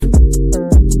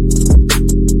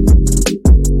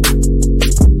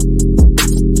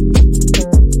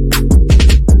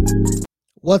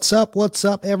What's up? What's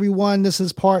up, everyone? This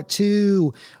is part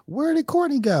two. Where did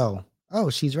Courtney go? Oh,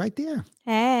 she's right there.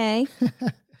 Hey.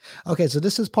 Okay, so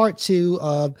this is part two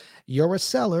of You're a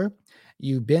Seller.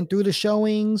 You've been through the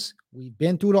showings. We've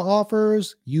been through the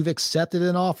offers. You've accepted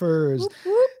an offers. Whoop,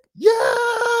 whoop.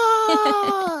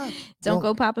 Yeah. Don't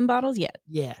go popping bottles yet.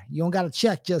 Yeah, you don't got to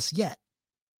check just yet.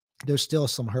 There's still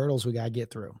some hurdles we got to get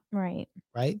through. Right.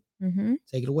 Right? Mm-hmm.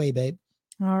 Take it away, babe.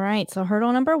 All right. So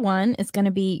hurdle number one is going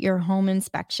to be your home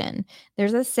inspection.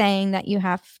 There's a saying that you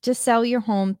have to sell your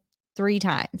home 3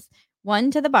 times.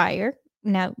 One to the buyer,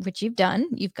 now which you've done.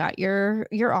 You've got your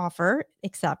offer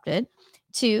accepted.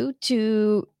 2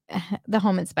 to the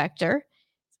home inspector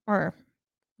or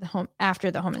the home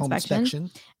after the home inspection.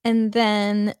 And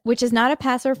then, which is not a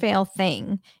pass or fail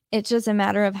thing. It's just a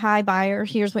matter of, hi buyer,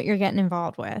 here's what you're getting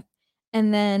involved with.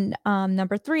 And then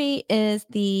number 3 is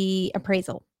the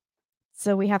appraisal.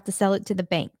 So we have to sell it to the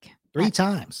bank. 3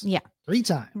 times. Yeah. 3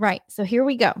 times. Right. So here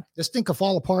we go. This thing could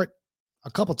fall apart a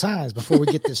couple times before we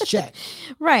get this check.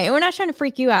 Right. We're not trying to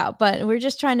freak you out, but we're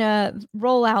just trying to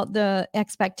roll out the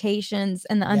expectations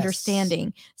and the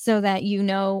understanding so that you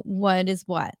know what is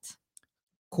what.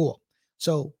 Cool.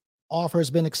 So offer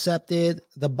has been accepted.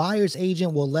 The buyer's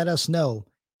agent will let us know,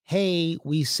 hey,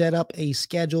 we set up a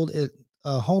scheduled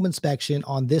home inspection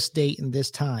on this date and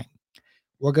this time.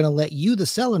 We're going to let you, the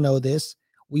seller, know this.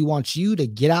 We want you to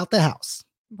get out the house.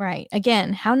 Right.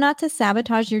 Again, how not to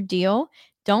sabotage your deal.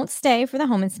 Don't stay for the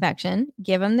home inspection.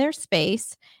 Give them their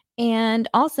space. And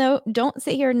also, don't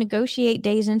sit here and negotiate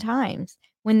days and times.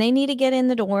 When they need to get in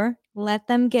the door, let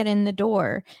them get in the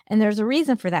door. And there's a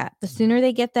reason for that. The sooner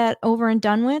they get that over and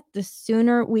done with, the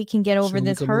sooner we can get over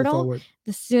this hurdle,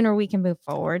 the sooner we can move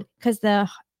forward. Because the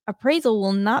appraisal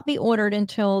will not be ordered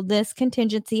until this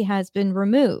contingency has been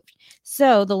removed.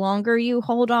 So the longer you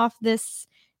hold off this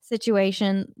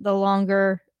situation, the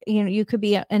longer you could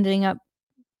be ending up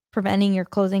preventing your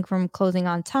closing from closing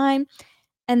on time.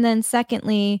 And then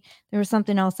secondly, there was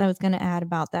something else I was going to add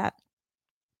about that.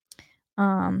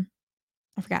 I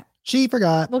forgot. She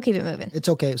forgot. We'll keep it moving. It's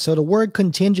okay. So the word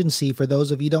contingency, for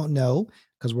those of you who don't know,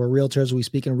 because we're realtors, we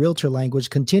speak in realtor language.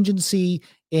 Contingency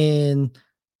in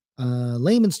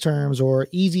layman's terms or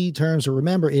easy terms to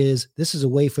remember is this is a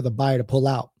way for the buyer to pull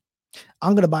out.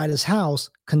 I'm going to buy this house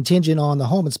contingent on the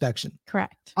home inspection.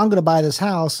 Correct. I'm going to buy this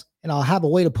house and I'll have a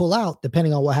way to pull out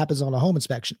depending on what happens on the home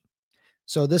inspection.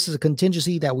 So this is a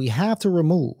contingency that we have to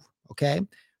remove. Okay.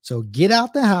 So get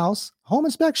out the house. Home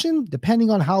inspection,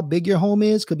 depending on how big your home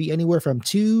is, could be anywhere from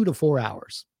 2 to 4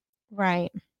 hours.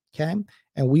 Right. Okay.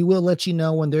 And we will let you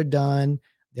know when they're done.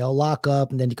 They'll lock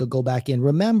up and then you could go back in.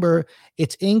 Remember,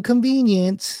 it's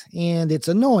inconvenient and it's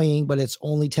annoying, but it's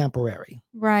only temporary.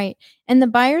 Right. And the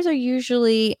buyers are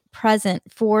usually present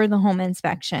for the home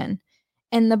inspection.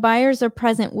 And the buyers are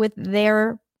present with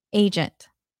their agent,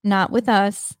 not with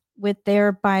us, with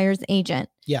their buyer's agent.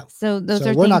 Yeah. So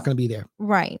we're not going to be there.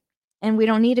 Right. And we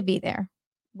don't need to be there.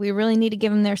 We really need to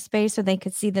give them their space so they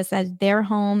could see this as their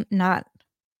home, not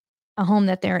a home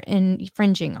that they're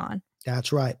infringing on.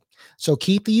 That's right. So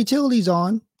keep the utilities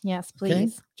on. Yes, please. Okay?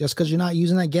 Just because you're not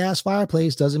using that gas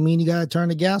fireplace doesn't mean you got to turn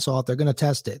the gas off. They're going to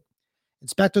test it.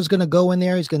 Inspector's going to go in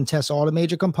there. He's going to test all the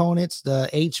major components, the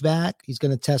HVAC. He's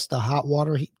going to test the hot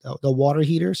water, the water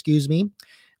heater, excuse me.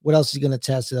 What else is he going to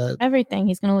test? Everything.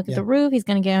 He's going to look at the roof. He's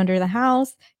going to get under the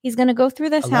house. He's going to go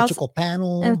through this electrical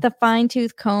panel with a fine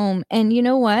tooth comb. And you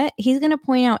know what? He's going to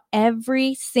point out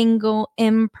every single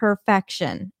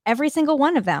imperfection, every single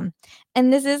one of them.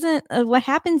 And this isn't what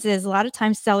happens is a lot of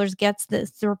times sellers gets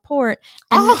this report.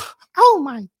 And oh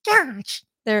my gosh.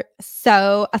 They're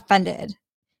so offended.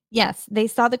 Yes, they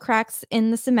saw the cracks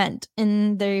in the cement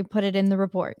and they put it in the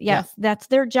report. Yes, that's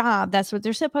their job. That's what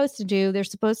they're supposed to do. They're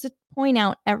supposed to point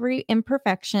out every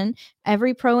imperfection,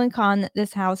 every pro and con that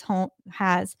this home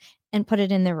has and put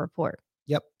it in their report.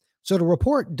 Yep. So the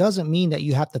report doesn't mean that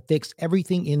you have to fix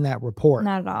everything in that report.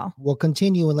 Not at all. We'll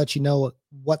continue and let you know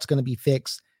what's going to be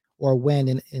fixed or when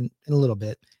in a little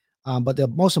bit. But the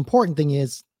most important thing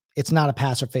is it's not a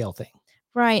pass or fail thing.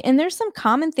 Right. And there's some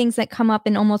common things that come up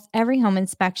in almost every home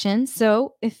inspection.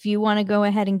 So if you want to go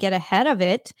ahead and get ahead of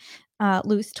it,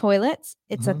 loose toilets,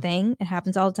 it's a thing. It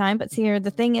happens all the time. But see here,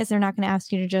 the thing is they're not going to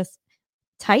ask you to just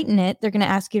tighten it. They're going to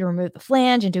ask you to remove the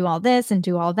flange and do all this and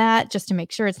do all that just to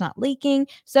make sure it's not leaking.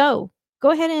 So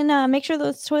go ahead and make sure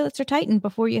those toilets are tightened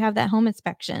before you have that home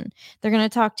inspection. They're going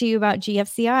to talk to you about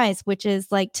GFCIs, which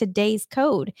is like today's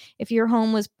code. If your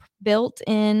home was built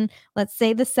in, let's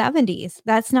say, the 70s,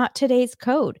 that's not today's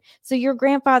code. So you're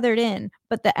grandfathered in,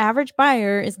 but the average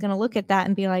buyer is going to look at that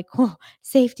and be like, oh,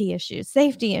 safety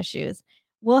issues.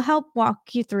 we'll help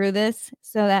walk you through this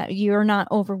so that you're not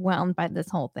overwhelmed by this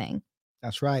whole thing.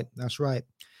 That's right. That's right.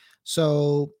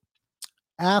 So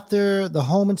after the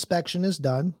home inspection is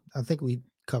done, I think we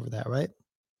covered that, right?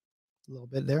 A little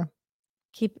bit there.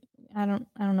 I don't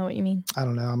know what you mean. I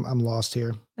don't know. I'm lost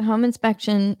here. The home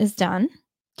inspection is done.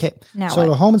 Okay. Now so what?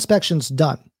 the home inspection's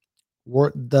done.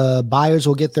 The buyers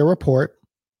will get their report.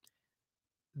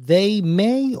 They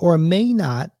may or may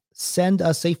not send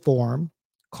us a form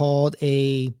called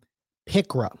a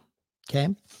PICRA.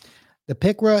 Okay. The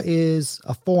PICRA is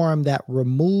a form that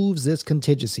removes this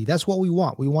contingency. That's what we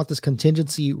want. We want this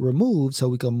contingency removed so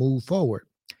we can move forward.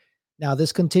 Now,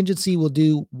 this contingency will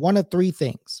do one of three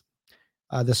things.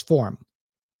 This form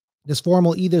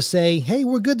will either say, hey,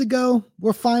 we're good to go.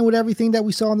 We're fine with everything that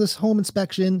we saw in this home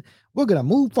inspection. We're going to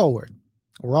move forward.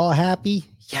 We're all happy.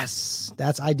 Yes,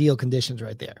 that's ideal conditions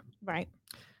right there. Right.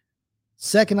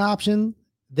 Second option,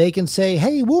 they can say,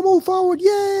 hey, we'll move forward.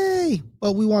 Yay.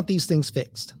 But we want these things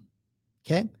fixed.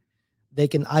 Okay. They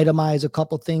can itemize a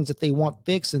couple things that they want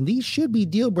fixed. And these should be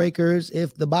deal breakers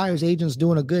if the buyer's agent's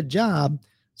doing a good job.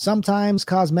 Sometimes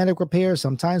cosmetic repairs,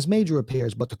 sometimes major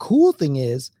repairs. But the cool thing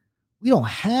is we don't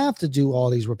have to do all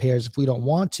these repairs if we don't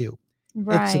want to.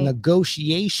 Right. It's a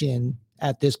negotiation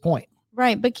at this point.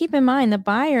 Right. But keep in mind, the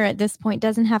buyer at this point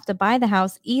doesn't have to buy the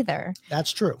house either.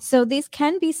 That's true. So these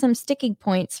can be some sticking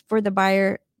points for the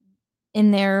buyer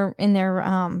in their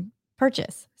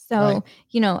purchase. So,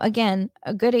 Right. Again,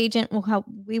 a good agent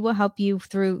we will help you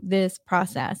through this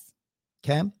process.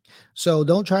 Okay. So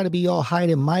don't try to be all high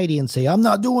and mighty and say, I'm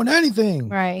not doing anything.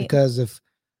 Right. Because if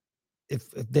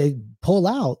they pull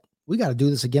out, we got to do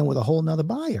this again with a whole nother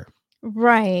buyer.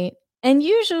 Right. And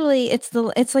usually it's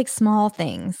like small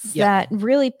things that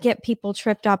really get people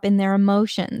tripped up in their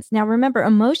emotions. Now, remember,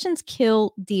 emotions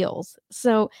kill deals.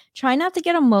 So try not to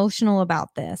get emotional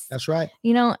about this. That's right.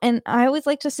 And I always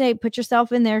like to say, put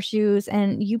yourself in their shoes,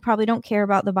 and you probably don't care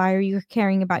about the buyer. You're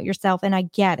caring about yourself. And I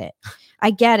get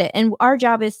it. And our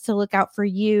job is to look out for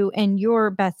you and your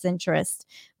best interest.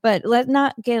 But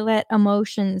let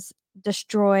emotions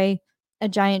destroy a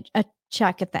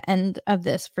check at the end of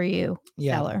this for you,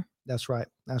 seller. That's right.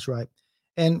 That's right.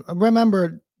 And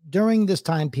remember, during this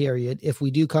time period, if we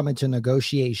do come into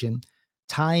negotiation,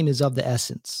 time is of the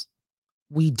essence.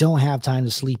 We don't have time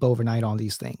to sleep overnight on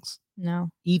these things. No.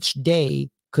 Each day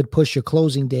could push your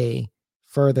closing day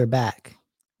further back.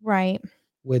 Right.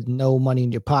 With no money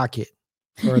in your pocket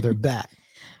further back.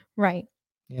 Right.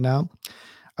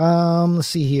 Let's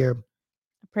see here.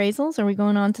 Appraisals? Are we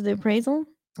going on to the appraisal?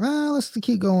 Let's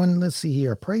keep going. Let's see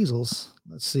here. Appraisals.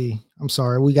 Let's see. I'm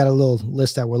sorry. We got a little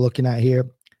list that we're looking at here.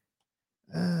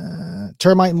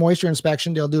 Termite and moisture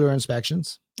inspection. They'll do their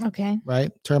inspections. Okay.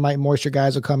 Right. Termite and moisture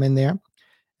guys will come in there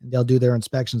and they'll do their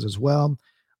inspections as well.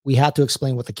 We have to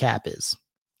explain what the cap is.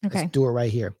 Okay. Let's do it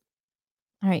right here.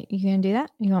 All right. You going to do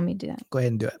that? You want me to do that? Go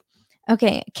ahead and do it.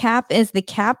 Okay. Cap is the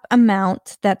cap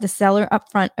amount that the seller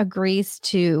upfront agrees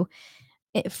to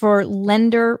for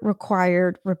lender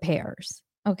required repairs.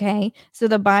 Okay. So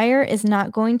the buyer is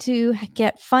not going to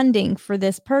get funding for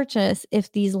this purchase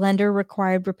if these lender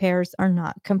required repairs are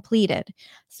not completed.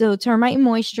 So termite and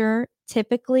moisture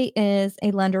typically is a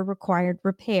lender required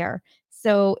repair.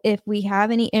 So if we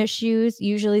have any issues,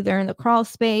 usually they're in the crawl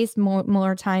space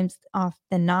more times off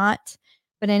than not.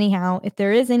 But anyhow, if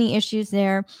there is any issues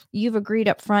there, you've agreed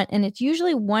up front, and it's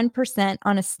usually 1%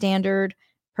 on a standard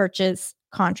purchase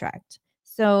contract.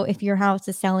 So if your house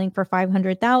is selling for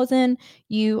 $500,000,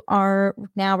 you are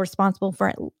now responsible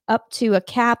for up to a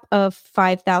cap of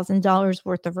 $5,000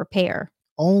 worth of repair.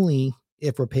 Only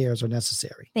if repairs are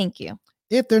necessary. Thank you.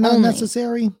 If they're not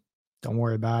necessary, don't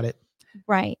worry about it.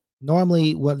 Right.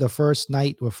 Normally, the first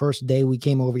night or first day we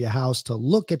came over your house to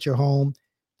look at your home,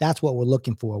 that's what we're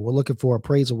looking for. We're looking for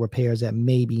appraisal repairs that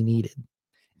may be needed.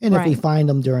 And if we find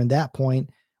them during that point,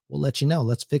 we'll let you know.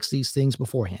 Let's fix these things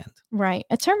beforehand. Right.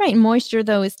 A termite and moisture,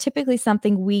 though, is typically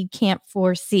something we can't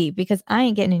foresee because I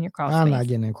ain't getting in your crawl space. I'm not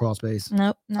getting in crawl space.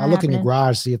 Nope. I'll look in your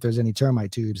garage, see if there's any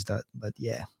termite tubes. But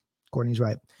yeah, Courtney's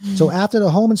right. So after the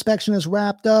home inspection is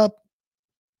wrapped up,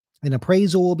 an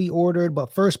appraisal will be ordered.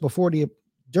 But first,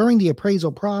 during the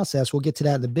appraisal process, we'll get to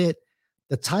that in a bit.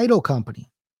 The title company,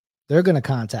 they're going to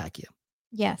contact you.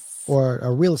 Yes. Or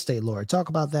a real estate lawyer. Talk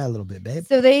about that a little bit, babe.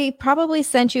 So they probably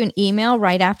sent you an email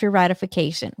right after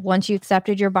ratification. Once you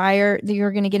accepted your buyer,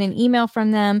 you're going to get an email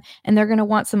from them, and they're going to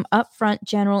want some upfront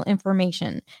general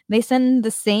information. They send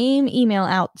the same email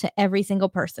out to every single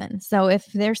person. So if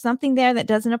there's something there that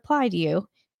doesn't apply to you,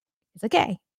 it's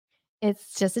okay.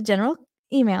 It's just a general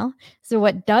email. So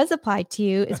what does apply to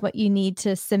you is what you need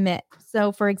to submit.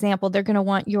 So for example, they're going to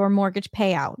want your mortgage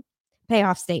payoff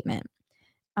statement.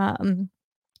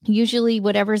 Usually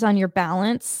whatever's on your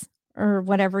balance or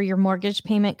whatever your mortgage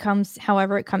payment comes,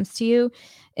 however it comes to you,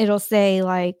 it'll say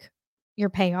like your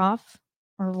payoff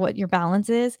or what your balance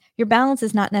is. Your balance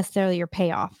is not necessarily your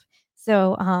payoff.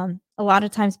 So a lot of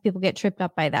times people get tripped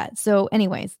up by that. So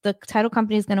anyways, the title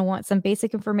company is going to want some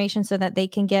basic information so that they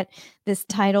can get this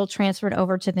title transferred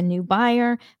over to the new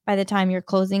buyer by the time your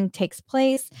closing takes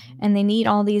place. And they need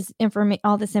all this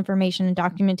information and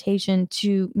documentation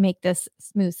to make this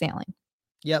smooth sailing.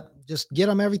 Yep. Just get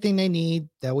them everything they need.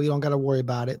 That way you don't got to worry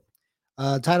about it.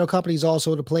 Title company is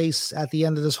also the place at the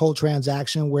end of this whole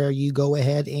transaction where you go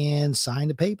ahead and sign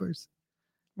the papers.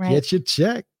 Right. Get your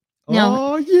check.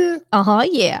 No. Oh,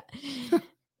 yeah. Yeah.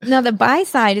 Now, the buy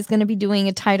side is going to be doing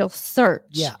a title search.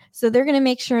 Yeah. So they're going to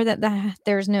make sure that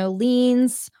there's no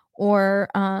liens or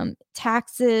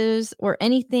taxes or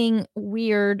anything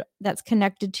weird that's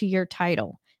connected to your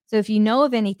title. So if you know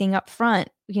of anything up front,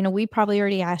 we probably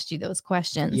already asked you those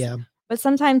questions. Yeah. But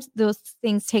sometimes those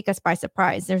things take us by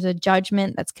surprise. There's a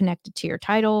judgment that's connected to your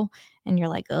title, and you're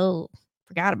like, oh,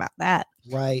 forgot about that.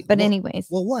 Right. But anyways.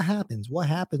 Well, what happens? What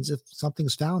happens if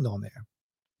something's found on there?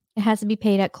 It has to be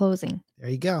paid at closing. There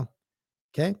you go.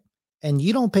 Okay. And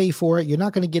you don't pay for it. You're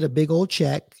not going to get a big old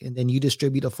check and then you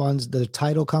distribute the funds. The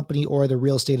title company or the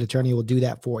real estate attorney will do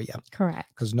that for you. Correct.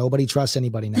 Because nobody trusts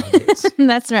anybody nowadays.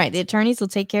 That's right. The attorneys will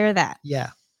take care of that. Yeah.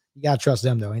 You got to trust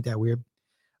them though. Ain't that weird?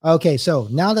 Okay. So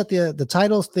now that the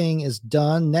title thing is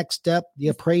done, next step, the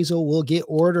appraisal will get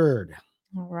ordered.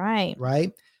 All right.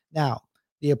 Right. Now,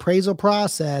 the appraisal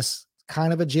process,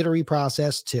 kind of a jittery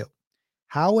process too.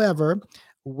 However,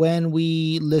 when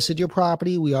we listed your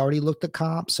property, we already looked at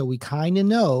comps, so we kind of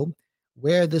know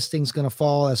where this thing's going to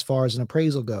fall as far as an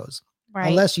appraisal goes. Right.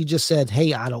 Unless you just said,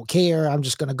 hey, I don't care. I'm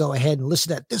just going to go ahead and list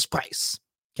it at this price.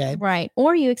 Okay. Right.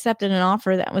 Or you accepted an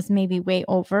offer that was maybe way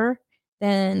over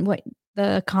than what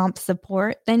the comp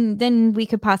support, then we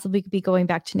could possibly be going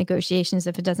back to negotiations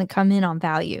if it doesn't come in on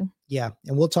value. Yeah.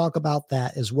 And we'll talk about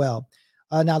that as well.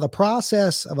 Now, the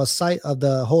process of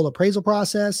the whole appraisal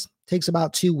process takes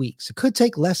about 2 weeks. It could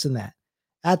take less than that.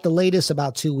 At the latest,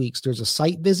 about 2 weeks. There's a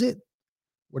site visit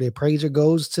where the appraiser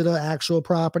goes to the actual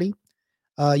property.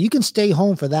 You can stay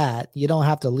home for that. You don't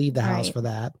have to leave the house for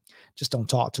that. Just don't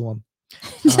talk to them.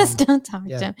 Just don't talk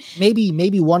to them.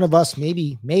 Maybe one of us,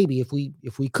 maybe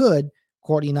if we could,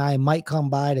 Courtney and I might come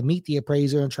by to meet the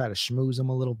appraiser and try to schmooze them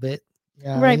a little bit.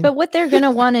 Right. But what they're going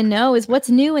to want to know is what's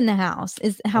new in the house,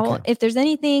 is how, if there's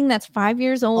anything that's 5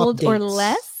 years old Updates. or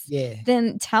less, yeah,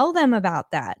 then tell them about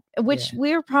that, which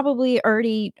we're probably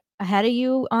already ahead of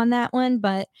you on that one.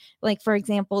 But like, for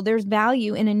example, there's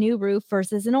value in a new roof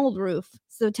versus an old roof.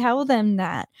 So tell them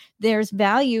that there's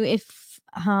value if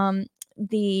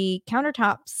the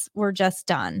countertops were just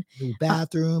done. New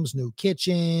bathrooms, new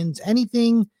kitchens,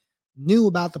 anything new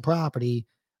about the property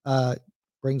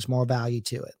brings more value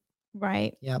to it.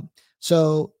 Right. Yeah.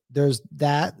 So there's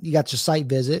that. You got your site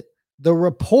visit. The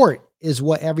report is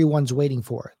what everyone's waiting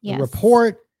for. Yes. The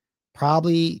report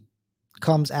probably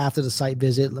comes after the site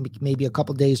visit, maybe a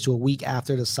couple days to a week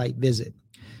after the site visit.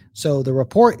 So the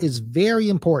report is very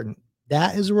important.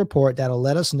 That is a report that'll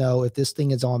let us know if this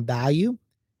thing is on value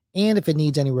and if it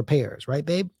needs any repairs. Right,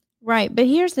 babe? Right. But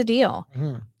here's the deal.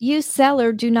 Mm-hmm. You,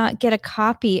 seller, do not get a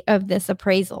copy of this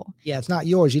appraisal. Yeah, it's not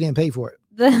yours. You didn't pay for it.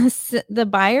 The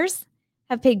buyers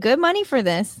have paid good money for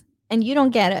this, and you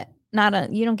don't get it.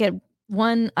 You don't get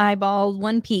one eyeball,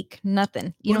 one peek,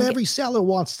 nothing. Every seller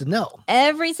wants to know.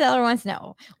 Every seller wants to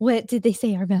know, what did they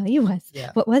say our value was?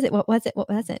 Yeah. What was it? What was it? What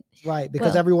was it? Right.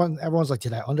 Because everyone's like,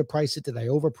 did I underprice it? Did I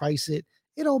overprice it?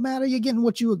 It don't matter. You're getting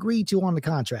what you agreed to on the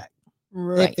contract.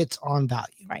 Right. If it's on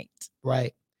value. Right.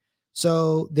 Right.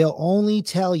 So they'll only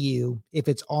tell you if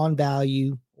it's on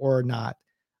value or not.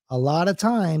 A lot of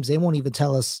times they won't even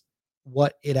tell us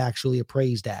what it actually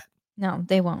appraised at. No,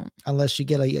 they won't. Unless you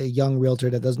get a young realtor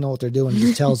that doesn't know what they're doing,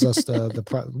 just tells us the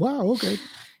price. Wow, okay.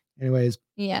 Anyways.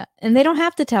 Yeah. And they don't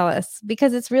have to tell us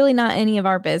because it's really not any of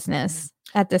our business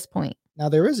at this point. Now,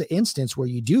 there is an instance where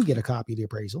you do get a copy of the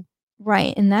appraisal.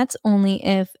 Right. And that's only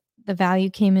if the value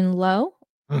came in low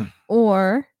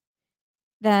or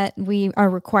that we are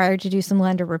required to do some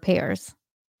lender repairs.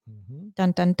 Mm-hmm.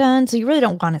 Dun, dun, dun. So you really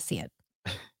don't want to see it.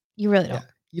 You really don't.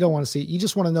 You don't want to see it. You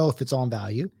just want to know if it's on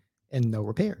value and no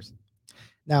repairs.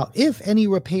 Now, if any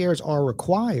repairs are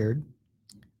required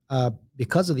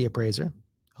because of the appraiser,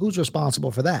 who's responsible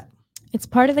for that? It's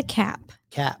part of the cap.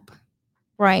 Cap.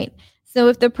 Right. So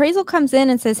if the appraisal comes in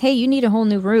and says, hey, you need a whole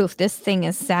new roof, this thing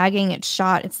is sagging, it's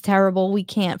shot, it's terrible, we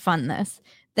can't fund this,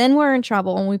 then we're in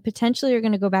trouble and we potentially are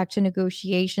going to go back to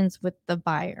negotiations with the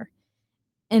buyer.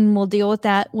 and we'll deal with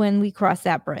that when we cross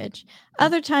that bridge.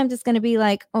 Other times it's going to be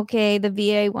like, okay, the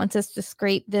VA wants us to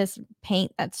scrape this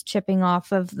paint that's chipping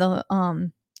off of the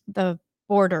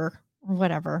border or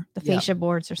whatever, the Yeah. fascia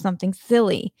boards or something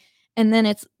silly. And then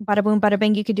it's bada boom, bada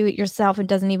bang. You could do it yourself. It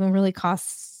doesn't even really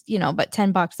cost, but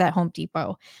 $10 at Home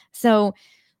Depot. So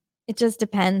it just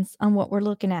depends on what we're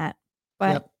looking at.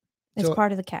 But Yep. it's So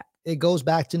part of the cap. it goes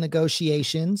back to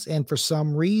negotiations. And for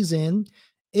some reason,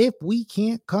 if we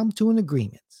can't come to an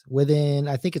agreement within,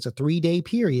 I think it's a 3-day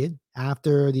period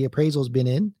after the appraisal's been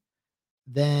in,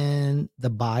 then the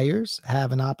buyers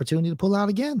have an opportunity to pull out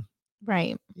again.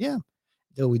 Right. Yeah.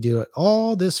 So we do it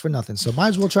all this for nothing. So might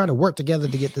as well try to work together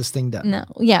to get this thing done. No.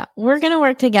 Yeah. We're going to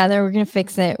work together. We're going to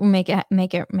fix it. We'll make it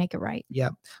right. Yeah.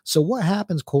 So what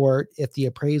happens, Court, if the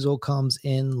appraisal comes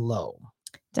in low?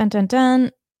 Dun, dun,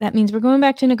 dun. That means we're going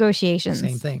back to negotiations.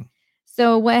 Same thing.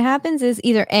 So what happens is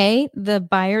either A, the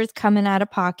buyer's coming out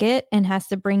of pocket and has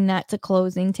to bring that to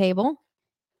closing table.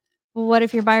 Well, what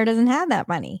if your buyer doesn't have that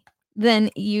money? Then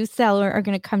you, seller, are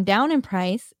going to come down in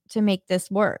price to make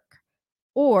this work.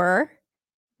 Or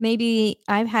maybe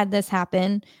I've had this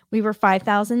happen. We were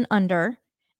 5,000 under.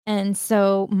 And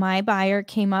so my buyer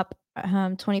came up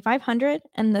 2,500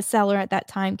 and the seller at that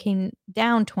time came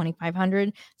down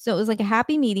 2,500. So it was like a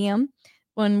happy medium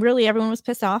when really everyone was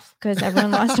pissed off because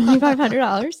everyone lost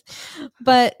 $2,500.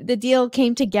 But the deal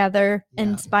came together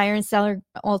and buyer and seller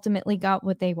ultimately got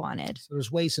what they wanted. So there's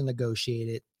ways to negotiate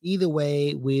it. Either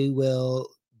way, we will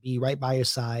be right by your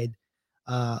side.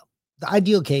 The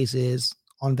ideal case is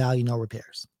on value, no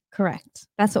repairs. Correct.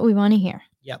 That's what we want to hear.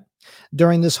 Yep.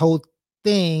 During this whole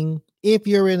thing, if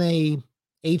you're in a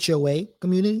HOA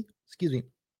community,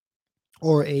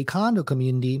 or a condo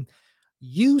community,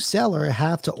 you, seller,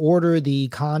 have to order the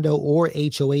condo or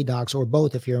HOA docs, or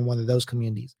both if you're in one of those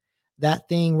communities. That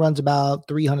thing runs about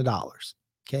 $300.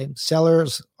 Okay.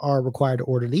 Sellers are required to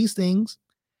order these things.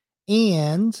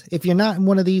 And if you're not in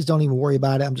one of these, don't even worry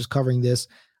about it. I'm just covering this.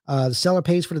 The seller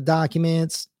pays for the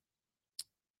documents.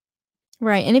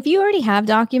 Right. And if you already have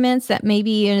documents that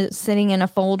maybe is sitting in a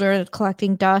folder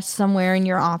collecting dust somewhere in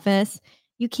your office,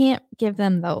 you can't give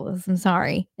them those. I'm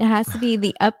sorry. It has to be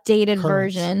the updated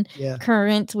version,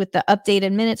 current with the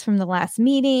updated minutes from the last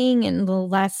meeting and the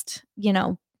last,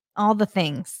 all the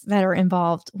things that are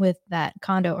involved with that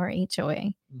condo or HOA.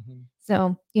 Mm-hmm.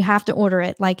 So you have to order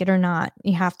it, like it or not.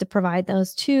 You have to provide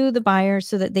those to the buyer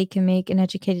so that they can make an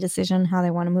educated decision on how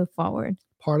they want to move forward.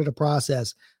 Part of the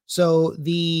process. So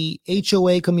the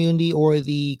HOA community or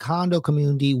the condo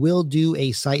community will do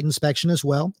a site inspection as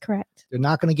well. Correct. They're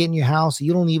not going to get in your house.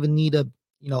 You don't even need to,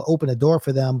 open a door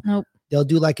for them. Nope. They'll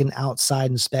do like an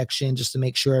outside inspection just to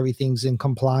make sure everything's in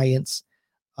compliance.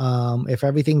 If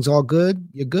everything's all good,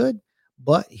 you're good.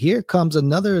 But here comes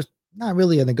another, not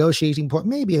really a negotiating point,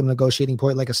 maybe a negotiating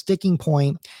point, like a sticking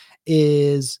point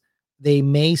is they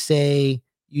may say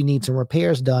you need some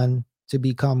repairs done to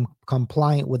become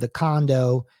compliant with the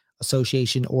condo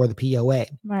association or the POA.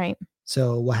 Right.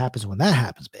 So what happens when that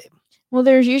happens, babe? Well,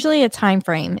 there's usually a time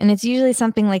frame, and it's usually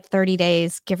something like 30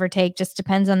 days, give or take, just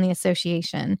depends on the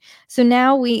association. So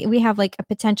now we have like a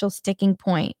potential sticking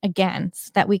point again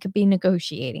that we could be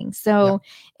negotiating. So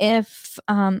if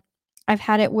I've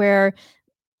had it where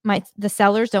the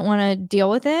sellers don't want to deal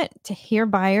with it, to hear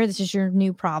buyer, this is your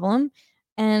new problem,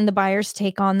 and the buyers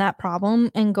take on that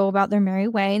problem and go about their merry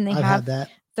way, and they have that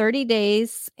 30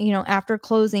 days, after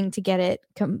closing to get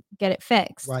it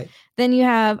fixed. Right. Then you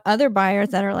have other buyers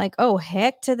that are like, oh,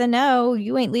 heck to the no,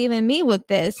 you ain't leaving me with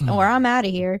this, or I'm out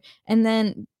of here. And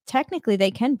then technically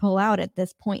they can pull out at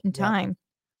this point in time.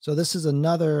 So this is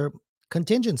another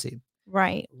contingency.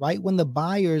 Right. Right when the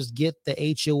buyers get the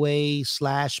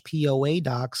HOA/POA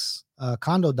docs,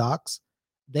 condo docs,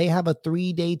 they have a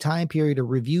 3-day time period to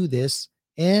review this.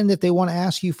 And if they want to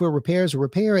ask you for repairs or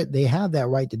repair it, they have that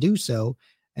right to do so.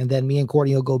 And then me and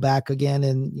Courtney will go back again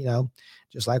and,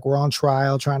 just like we're on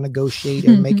trial, trying to negotiate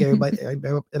and make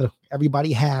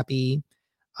everybody happy.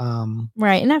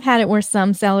 Right. And I've had it where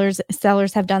some sellers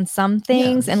have done some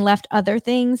things and left other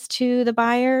things to the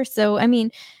buyer. So, I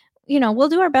mean, we'll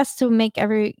do our best to make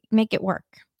it work.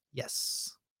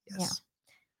 Yes. Yeah.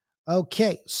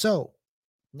 Okay. So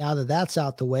now that that's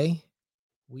out the way,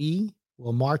 we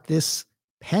will mark this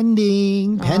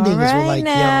pending. Pending is like,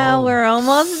 now we're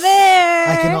almost there.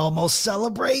 I can almost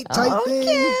celebrate type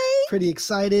thing. Pretty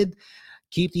excited.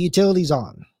 Keep the utilities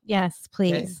on. Yes,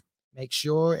 please. Okay? Make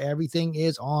sure everything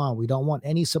is on. We don't want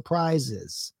any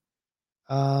surprises.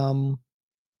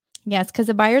 Yes, because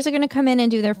the buyers are going to come in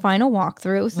and do their final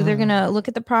walkthrough. So they're going to look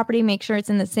at the property, make sure it's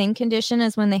in the same condition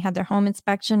as when they had their home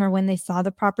inspection or when they saw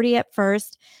the property at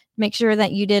first. Make sure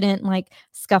that you didn't like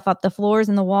scuff up the floors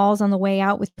and the walls on the way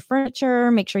out with the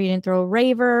furniture. Make sure you didn't throw a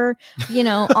raver,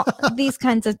 these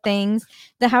kinds of things.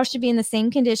 The house should be in the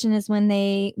same condition as when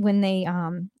they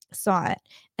saw it.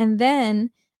 And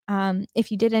then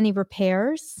if you did any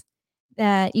repairs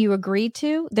that you agreed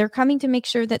to, they're coming to make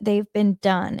sure that they've been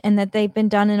done and that they've been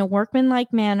done in a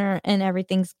workmanlike manner and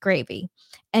everything's gravy.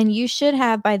 And you should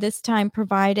have by this time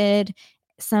provided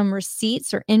some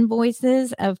receipts or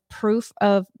invoices of proof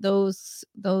of those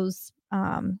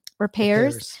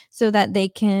repairs so that they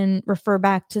can refer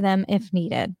back to them if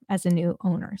needed as a new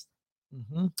owners.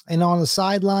 And on the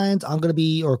sidelines,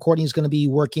 Courtney's going to be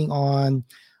working on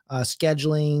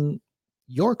scheduling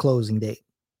your closing date,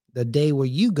 the day where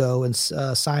you go and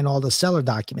sign all the seller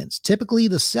documents. Typically,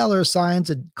 the seller signs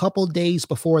a couple days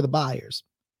before the buyers.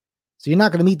 So you're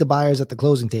not going to meet the buyers at the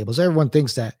closing tables. Everyone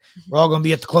thinks that we're all going to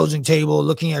be at the closing table,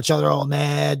 looking at each other all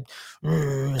mad,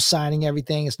 signing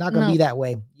everything. It's not going to be that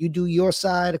way. You do your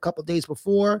side a couple days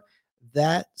before.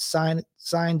 That signed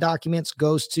documents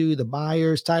goes to the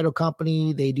buyer's title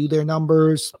company. They do their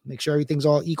numbers, make sure everything's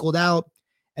all equaled out,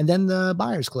 and then the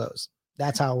buyers close.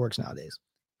 That's how it works nowadays.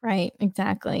 Right,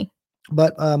 exactly.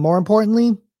 But more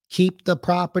importantly, keep the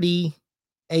property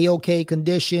A-OK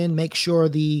condition. Make sure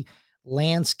the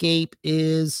landscape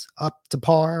is up to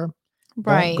par.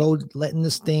 Right. Don't go letting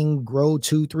this thing grow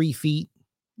 2-3 feet,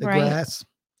 the grass.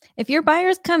 If your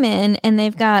buyers come in and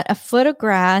they've got a foot of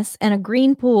grass and a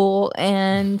green pool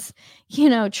and,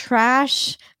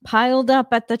 trash piled up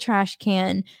at the trash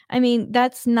can, I mean,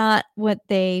 that's not what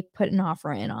they put an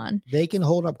offer in on. They can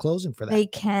hold up closing for that. They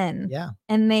can. Yeah.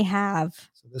 And they have.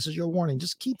 So this is your warning.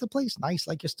 Just keep the place nice,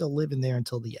 like you're still living there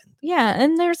until the end. Yeah.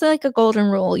 And there's like a golden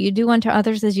rule. You do unto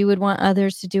others as you would want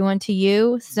others to do unto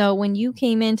you. So when you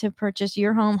came in to purchase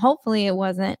your home, hopefully it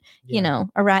wasn't, a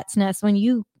rat's nest when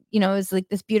you it was like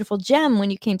this beautiful gem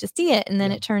when you came to see it. And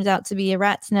then it turns out to be a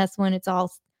rat's nest when it's all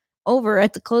over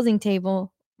at the closing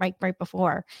table right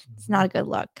before. It's not a good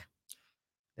look.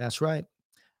 That's right.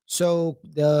 So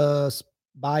the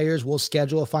buyers will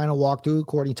schedule a final walkthrough.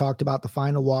 Courtney talked about the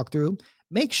final walkthrough.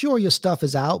 Make sure your stuff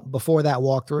is out before that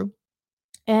walkthrough.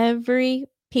 Every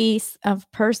piece of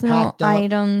personal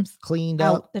items cleaned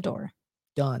out up, the door.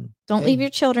 Done. Don't leave your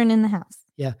children in the house.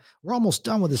 Yeah. We're almost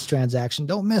done with this transaction.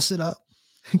 Don't mess it up.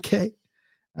 Okay.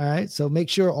 All right. So make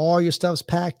sure all your stuff's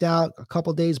packed out a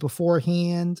couple days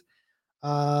beforehand.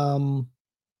 And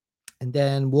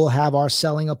then we'll have our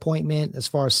selling appointment as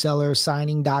far as seller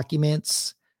signing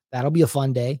documents. That'll be a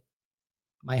fun day.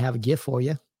 Might have a gift for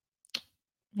you.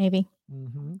 Maybe.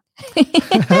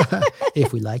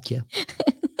 If we like you.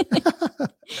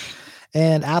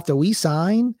 And after we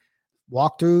sign,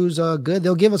 walkthroughs are good.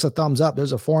 They'll give us a thumbs up.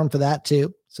 There's a form for that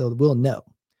too. So we'll know.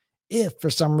 If for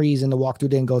some reason the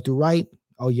walkthrough didn't go through right,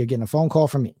 you're getting a phone call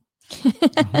from me.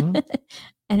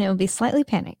 And it will be slightly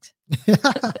panicked.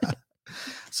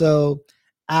 So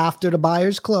after the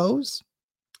buyers close,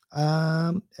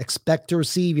 expect to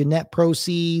receive your net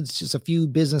proceeds just a few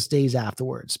business days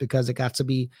afterwards, because it got to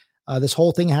be, this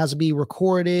whole thing has to be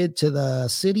recorded to the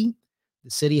city.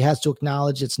 The city has to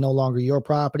acknowledge it's no longer your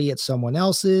property, it's someone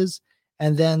else's.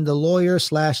 And then the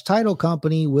lawyer/title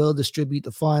company will distribute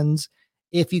the funds.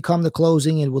 If you come to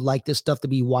closing and would like this stuff to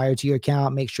be wired to your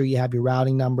account, make sure you have your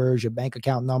routing numbers, your bank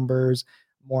account numbers.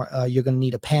 You're going to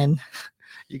need a pen.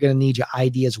 You're going to need your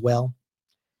ID as well.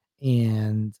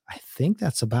 And I think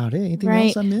that's about it. Anything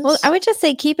else I missed? Well, I would just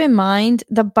say, keep in mind,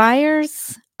 the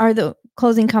buyers are the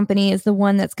closing company is the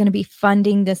one that's going to be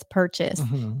funding this purchase.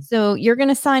 So you're going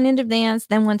to sign in advance.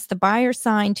 Then once the buyer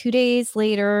signed, 2 days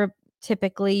later,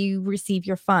 typically you receive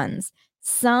your funds.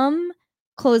 Some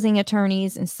closing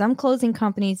attorneys and some closing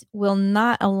companies will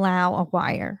not allow a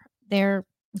wire. They're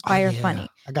wire funny.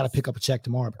 I got to pick up a check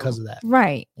tomorrow because of that.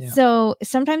 Right. Yeah. So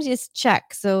sometimes you just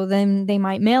check. So then they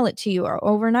might mail it to you or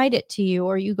overnight it to you,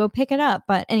 or you go pick it up.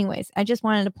 But anyways, I just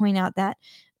wanted to point out that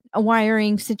a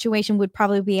wiring situation would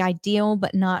probably be ideal,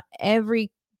 but not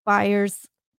every buyer's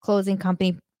closing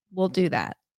company will do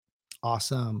that.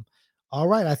 Awesome. All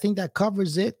right. I think that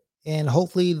covers it. And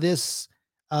hopefully this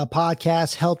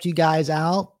podcast helped you guys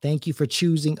out. Thank you for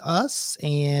choosing us.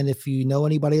 And if you know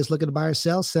anybody that's looking to buy or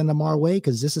sell, send them our way,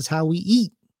 because this is how we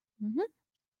eat.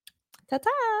 Ta-ta.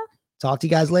 Talk to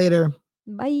you guys later.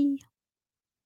 Bye.